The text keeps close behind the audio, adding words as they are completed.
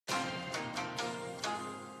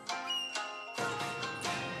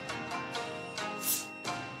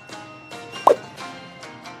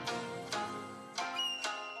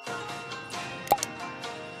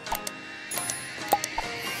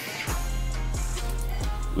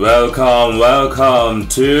Welcome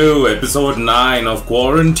to episode 9 of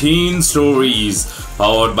Quarantine Stories,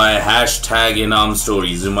 powered by hashtag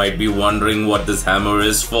inamstories. You might be wondering what this hammer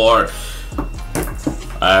is for.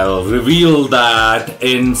 I'll reveal that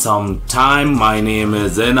in some time. My name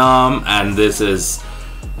is Inam and this is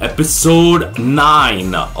episode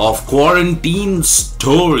 9 of Quarantine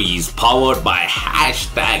Stories, powered by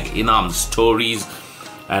hashtag inamstories,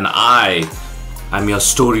 and I am your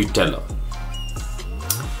storyteller.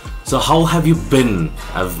 So how have you been?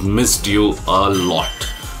 I've missed you a lot.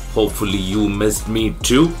 Hopefully you missed me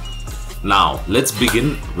too. Now let's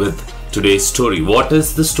begin with today's story. What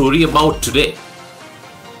is the story about today?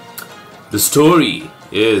 The story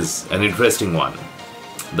is an interesting one.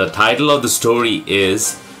 The title of the story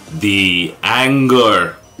is The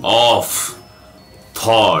Anger of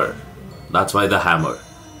Thor. That's why the hammer.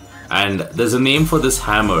 And there's a name for this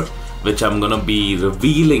hammer, which I'm gonna be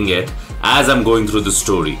revealing it as I'm going through the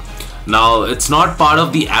story. Now, it's not part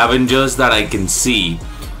of the Avengers that I can see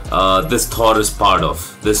this Thor is part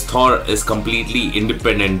of. This Thor is completely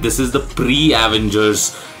independent. This is the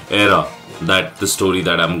pre-Avengers era, that the story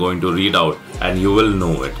that I'm going to read out, and you will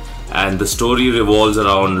know it. And the story revolves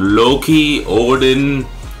around Loki, Odin,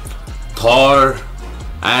 Thor,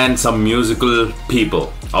 and some musical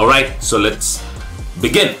people. Alright, so let's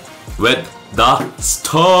begin with the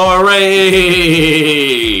story.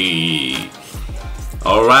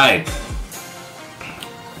 Alright.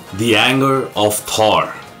 The Anger of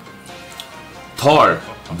Thor. Thor,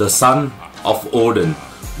 the son of Odin,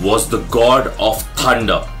 was the god of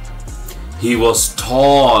thunder. He was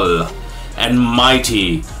tall and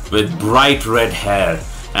mighty with bright red hair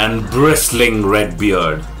and bristling red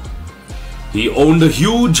beard. He owned a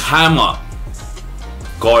huge hammer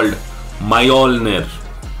called Mjolnir.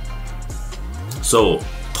 So,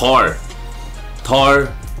 Thor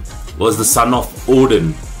was the son of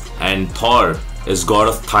Odin, and Thor is god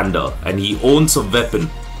of thunder, and he owns a weapon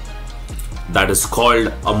that is called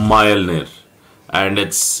a Mjolnir, and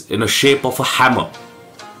it's in a shape of a hammer,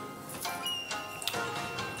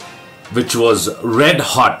 which was red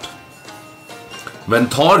hot. When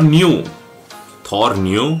Thor threw.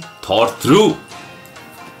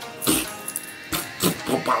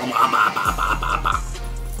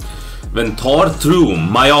 When Thor threw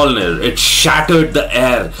Mjolnir, it shattered the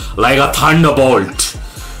air like a thunderbolt.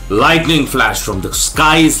 Lightning flashed from the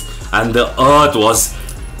skies and the earth was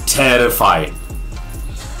terrified.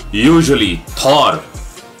 Usually, Thor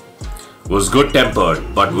was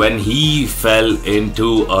good-tempered, but when he fell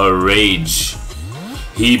into a rage,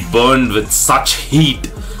 he burned with such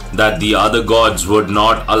heat that the other gods would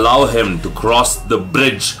not allow him to cross the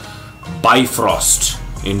bridge Bifrost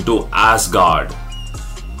into Asgard,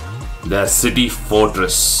 their city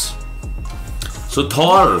fortress. So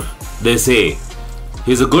Thor, they say,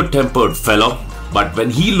 he's a good-tempered fellow, but when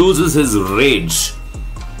he loses his rage,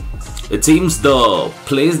 it seems the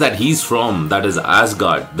place that he's from, that is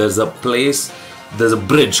Asgard, there's a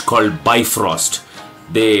bridge called Bifrost.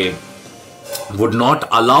 They would not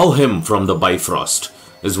allow him from the Bifrost,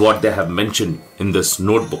 is what they have mentioned in this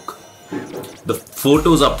notebook. The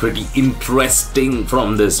photos are pretty interesting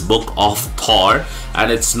from this book of Thor,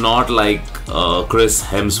 and it's not like Chris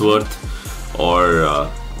Hemsworth, or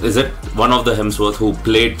is it one of the Hemsworth who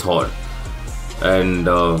played Thor? And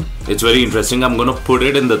it's very interesting. I'm gonna put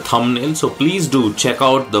it in the thumbnail, so please do check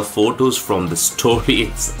out the photos from the story.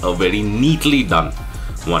 It's a very neatly done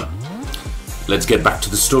one. Let's get back to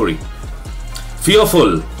the story.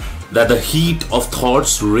 Fearful that the heat of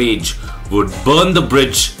Thor's rage would burn the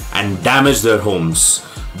bridge and damage their homes,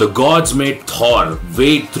 the gods made Thor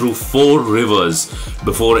wade through 4 rivers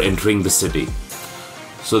before entering the city.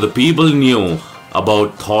 So the people knew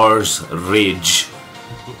about Thor's rage,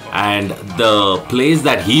 and the place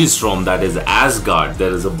that he is from, that is Asgard,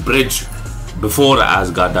 there is a bridge before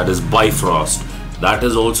Asgard, that is Bifrost. That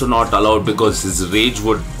is also not allowed because his rage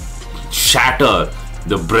would shatter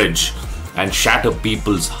the bridge and shatter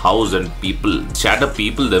people's house, and shatter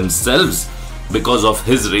people themselves because of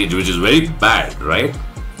his rage, which is very bad, right?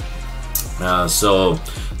 So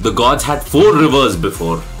the gods had 4 rivers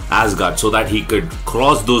before Asgard, so that he could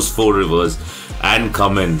cross those 4 rivers and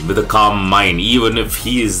come in with a calm mind. Even if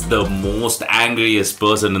he is the most angriest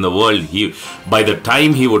person in the world, by the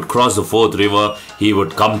time he would cross the 4th river, he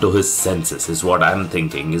would come to his senses, is what I'm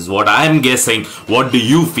thinking, is what I'm guessing. What do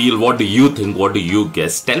you feel? What do you think? What do you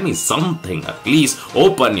guess? Tell me something at least.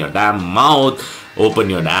 Open your damn mouth, open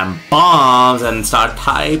your damn palms and start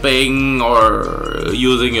typing or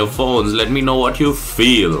using your phones. Let me know what you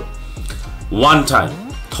feel. One time,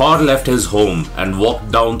 Thor left his home and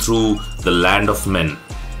walked down through the land of men.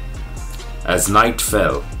 As night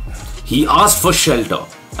fell, he asked for shelter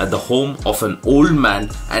at the home of an old man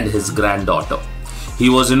and his granddaughter. He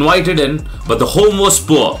was invited in, but the home was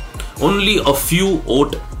poor. Only a few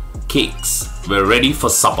oat cakes were ready for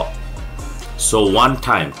supper. So one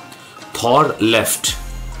time, Thor left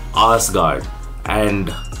Asgard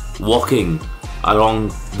and walking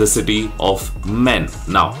along the city of men.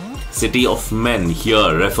 Now, city of men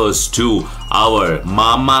here refers to our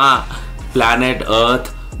mama planet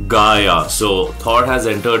Earth, Gaia. So Thor has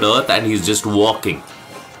entered Earth and he's just walking.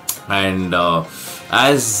 And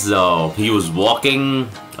as he was walking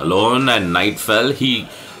alone and night fell, he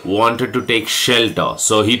wanted to take shelter.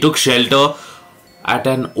 So he took shelter at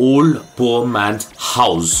an old poor man's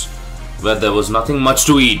house where there was nothing much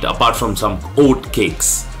to eat apart from some oat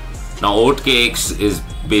cakes. Now oat cakes is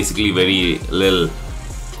basically very little,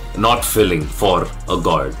 not filling for a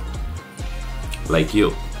god. Like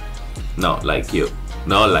you. No, like you.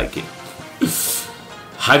 No, like you.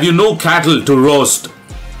 Have you no cattle to roast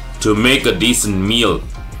to make a decent meal?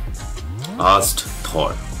 Asked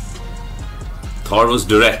Thor. Thor was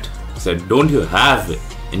direct. He said, don't you have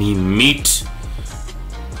any meat?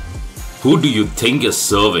 Who do you think you're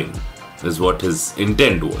serving? Is what his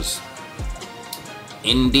intent was.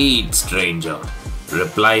 Indeed, stranger,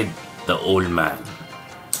 replied the old man,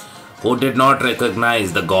 who did not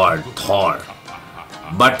recognize the god Thor.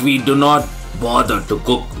 But we do not bother to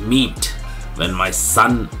cook meat when my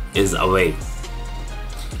son is away.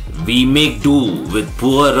 We make do with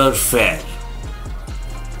poorer fare.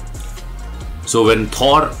 So when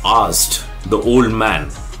Thor asked the old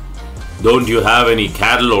man, don't you have any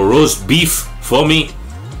cattle or roast beef for me?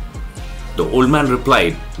 The old man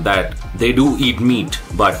replied that they do eat meat,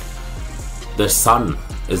 but their son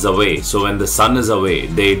is away. So when the son is away,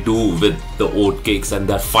 they do with the oat cakes and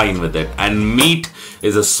they're fine with it. And meat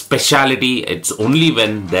is a speciality. It's only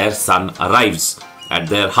when their son arrives at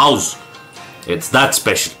their house. It's that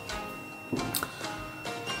special.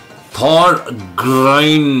 Thor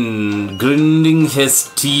grinding his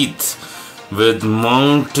teeth with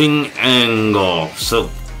mounting anger. So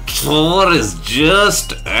Thor is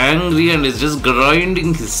just angry and is just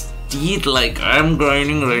grinding his teeth like I'm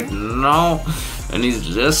grinding right now, and he's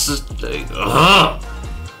just like, ugh.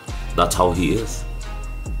 That's how he is.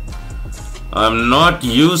 I'm not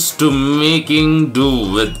used to making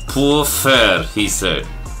do with poor fare, he said.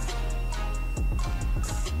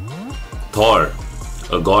 Thor,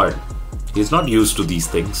 a god, he's not used to these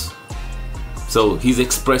things. So he's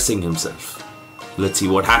expressing himself. Let's see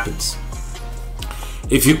what happens.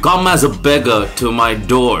 If you come as a beggar to my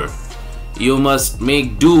door, you must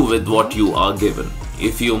make do with what you are given.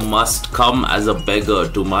 If you must come as a beggar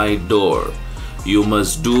to my door, you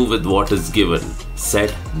must do with what is given,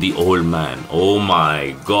 said the old man. Oh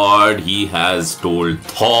my god, he has told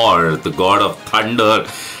Thor, the god of thunder,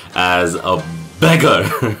 as a beggar.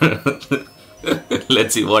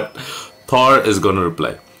 Let's see what Thor is going to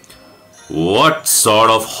reply. What sort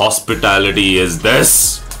of hospitality is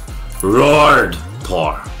this? Roared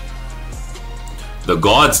Thor. The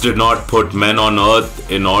gods did not put men on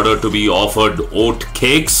earth in order to be offered oat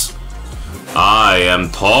cakes. I am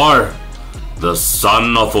Thor, the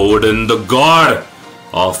son of Odin, the god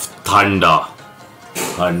of thunder.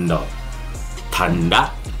 Thunder.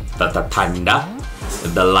 Thunder. The thunder.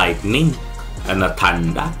 The lightning. And the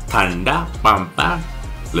thunder. Thunder. Pampa.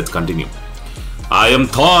 Let's continue. I am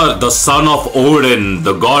Thor, the son of Odin,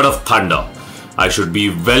 the god of thunder. I should be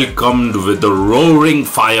welcomed with the roaring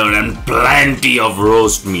fire and plenty of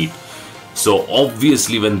roast meat. So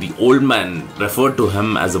obviously when the old man referred to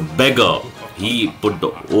him as a beggar, he put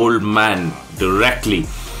the old man directly.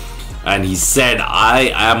 And he said,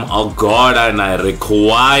 I am a god and I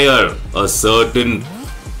require a certain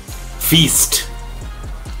feast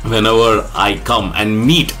whenever I come and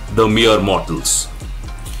meet the mere mortals.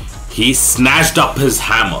 He snatched up his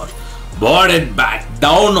hammer, brought it back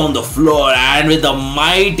down on the floor, and with a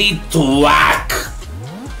mighty thwack,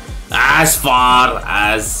 as far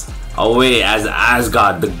as away as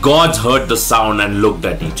Asgard, the gods heard the sound and looked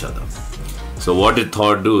at each other. So what did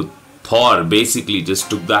Thor do? Thor basically just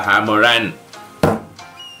took the hammer and,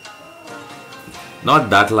 not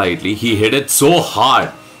that lightly, he hit it so hard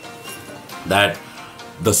that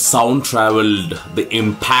the sound traveled, the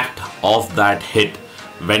impact of that hit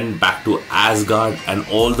went back to Asgard, and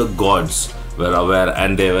all the gods were aware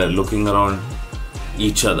and they were looking around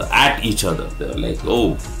each other, at each other. They were like,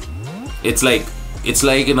 oh, it's like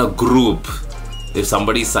in a group if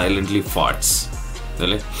somebody silently farts. They're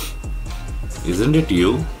like, isn't it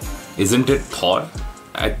you? Isn't it Thor?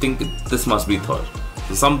 I think this must be Thor.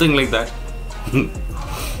 So something like that.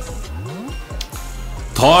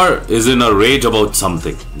 Thor is in a rage about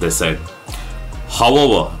something, they said.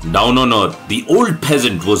 However, down on earth, the old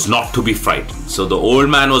peasant was not to be frightened. So the old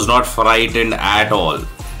man was not frightened at all.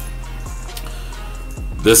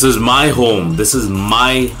 This is my home. This is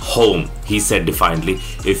my home, he said defiantly.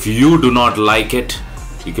 If you do not like it,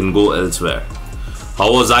 you can go elsewhere.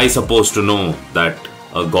 How was I supposed to know that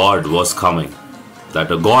a god was coming?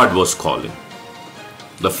 That a god was calling?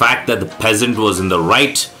 The fact that the peasant was in the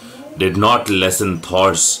right did not lessen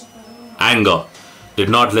Thor's anger, did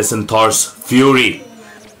not lessen Thor's fury.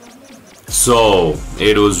 So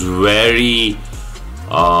it was very...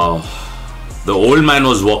 the old man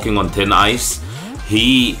was walking on thin ice.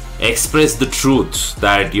 He expressed the truth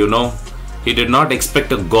that, you know, he did not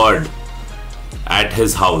expect a god at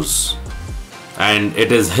his house. And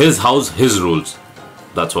it is his house, his rules.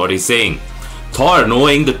 That's what he's saying. Thor,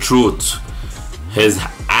 knowing the truth, his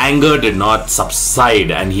anger did not subside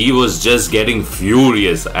and he was just getting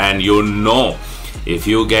furious. And you know, if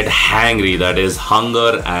you get hangry, that is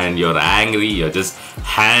hunger, and you're angry, you're just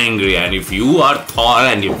hangry. And if you are Thor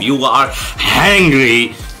and if you are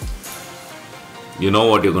hangry, you know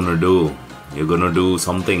what you're gonna do. You're gonna do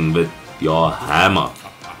something with your hammer.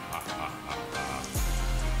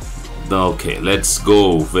 Okay, let's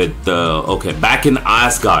go with the... Okay, back in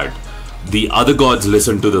Asgard, the other gods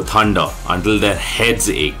listened to the thunder until their heads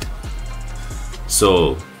ached.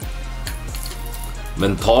 So,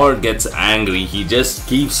 when Thor gets angry, he just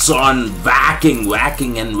keeps on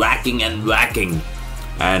whacking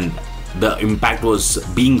and the impact was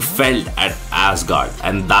being felt at Asgard.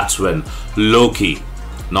 And that's when Loki,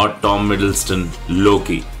 not Tom Middleston,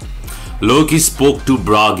 Loki spoke to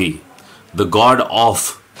Bragi, the god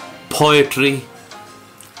of poetry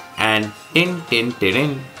and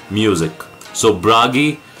music. So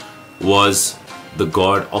Bragi was the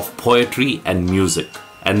god of poetry and music,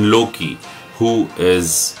 and Loki, who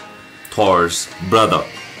is Thor's brother,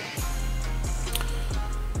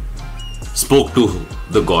 spoke to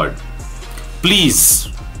the god. Please,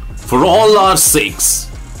 for all our sakes,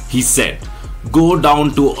 he said, go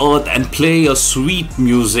down to earth and play your sweet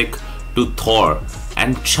music to Thor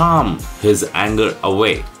and charm his anger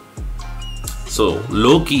away. So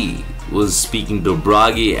Loki was speaking to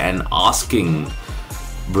Bragi and asking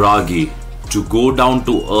Bragi to go down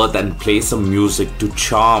to earth and play some music to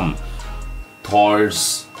charm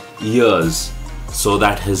Thor's ears so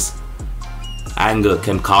that his anger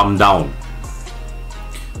can calm down.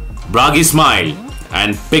 Bragi smiled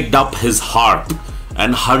and picked up his harp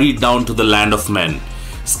and hurried down to the land of men.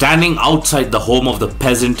 Standing outside the home of the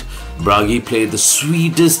peasant, Bragi played the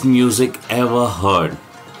sweetest music ever heard.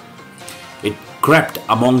 It crept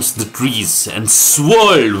amongst the trees and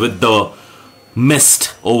swirled with the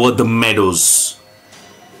mist over the meadows.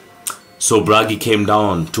 So Bragi came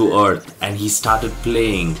down to earth and he started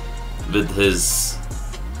playing with his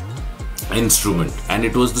instrument, and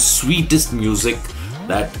it was the sweetest music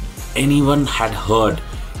that anyone had heard.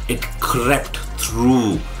 It crept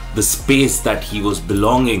through the space that he was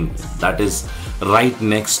belonging, that is right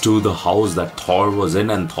next to the house that Thor was in,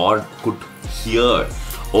 and Thor could hear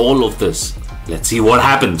all of this. Let's see what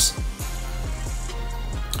happens.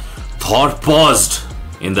 Thor paused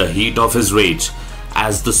in the heat of his rage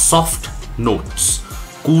as the soft notes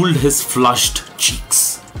cooled his flushed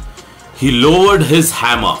cheeks. He lowered his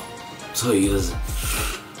hammer. So he was...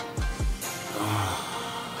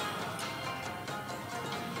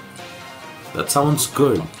 That sounds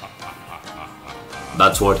good.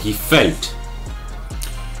 That's what he felt.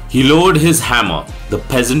 He lowered his hammer. The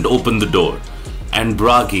peasant opened the door, and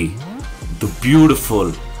Bragi, the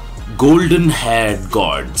beautiful golden-haired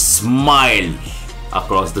god, smiled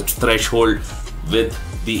across the threshold with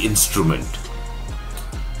the instrument.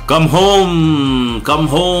 Come home, come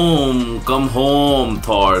home, come home,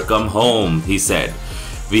 Thor, come home, he said.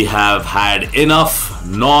 We have had enough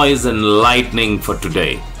noise and lightning for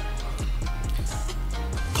today.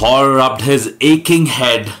 Thor rubbed his aching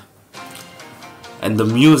head, and the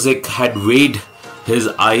music had weighed his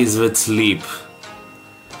eyes with sleep.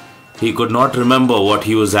 He could not remember what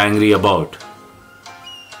he was angry about.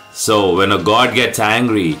 So when a god gets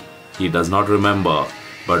angry, he does not remember,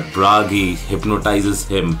 but Bragi hypnotizes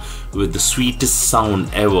him with the sweetest sound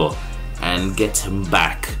ever and gets him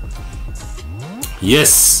back.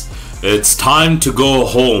 Yes, it's time to go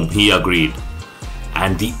home, he agreed.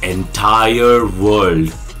 And the entire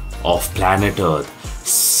world of planet Earth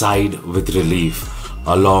sighed with relief,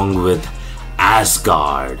 along with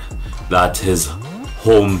Asgard, that's his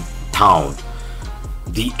hometown.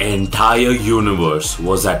 The entire universe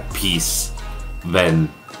was at peace when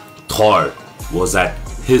Thor was at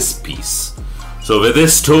his peace. So with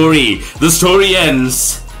this story, the story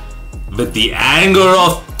ends with the anger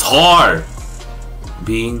of Thor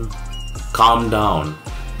being calmed down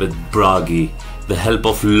with Bragi, the help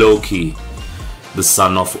of Loki, the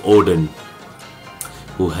son of Odin,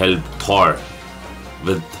 who helped Thor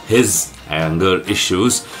with his anger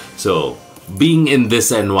issues. So being in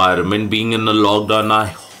this environment, being in a lockdown, I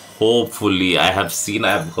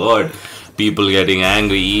have heard people getting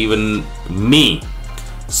angry, even me.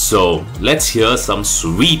 So let's hear some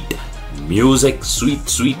sweet music,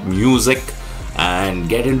 sweet music, and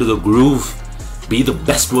get into the groove. Be the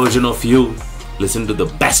best version of you. Listen to the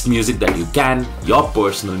best music that you can, your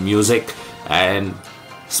personal music, and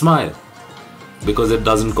smile, because it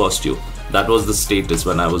doesn't cost you. That was the status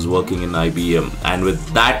when I was working in IBM. And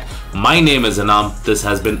with that, my name is Inam. This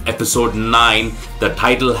has been episode 9. The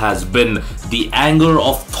title has been The Anger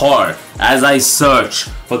of Thor. As I search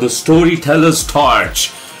for the storyteller's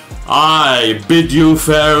torch, I bid you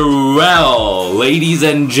farewell, ladies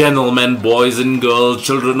and gentlemen, boys and girls,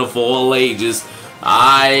 children of all ages.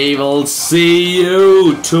 I will see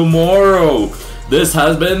you tomorrow. This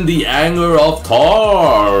has been The Anger of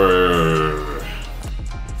Thor.